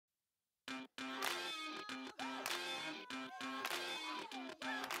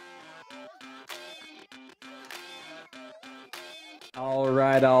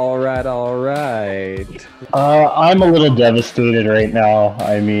All right. I'm a little devastated right now.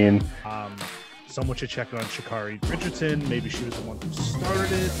 I mean, someone should check on Sha'Carri Richardson. Maybe she was the one who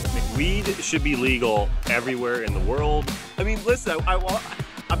started it. Weed should be legal everywhere in the world. I mean, listen, I'm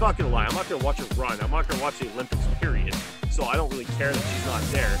not gonna lie. I'm not gonna watch her run. I'm not gonna watch the Olympics, period. So I don't really care that she's not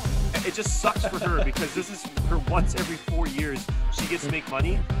there. It just sucks for her because this is her once every 4 years. She gets to make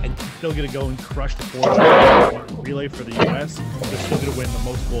money, and still gonna go and crush the 400 relay for the U.S. They're still gonna win the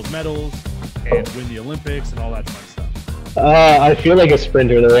most gold medals and win the Olympics and all that fun stuff. I feel like a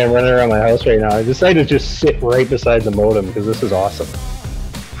sprinter the way I'm running around my house right now. I decided to just sit right beside the modem because this is awesome.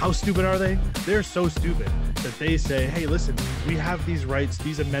 How stupid are they? They're so stupid that they say, hey, listen, we have these rights,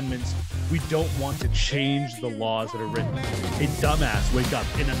 these amendments. We don't want to change the laws that are written. Hey, dumbass, wake up.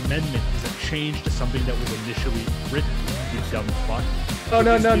 An amendment is a change to something that was initially written, you dumb fuck. Oh,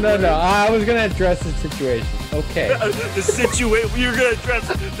 no. I was going to address the situation. Okay. You're going to address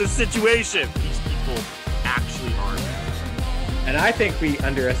the situation. These people actually aren't. And I think we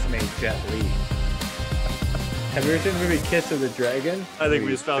underestimate Jet Li. Have you ever seen the movie Kiss of the Dragon? I think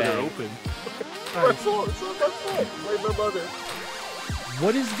we just found her open. That's my mother.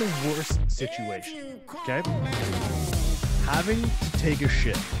 What is the worst situation? Okay? Having to take a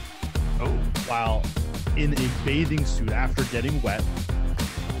shit while in a bathing suit after getting wet,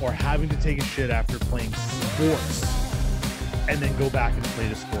 or having to take a shit after playing sports and then go back and play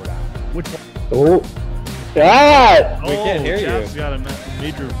the sport after. Which one? Oh, God! We can't hear Jeff's you. got a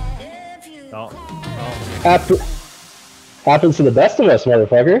major. Happens to the best of us,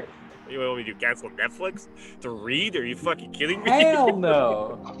 motherfucker. You want me to cancel Netflix to read? Are you fucking kidding me? Hell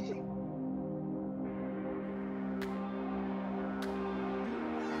no.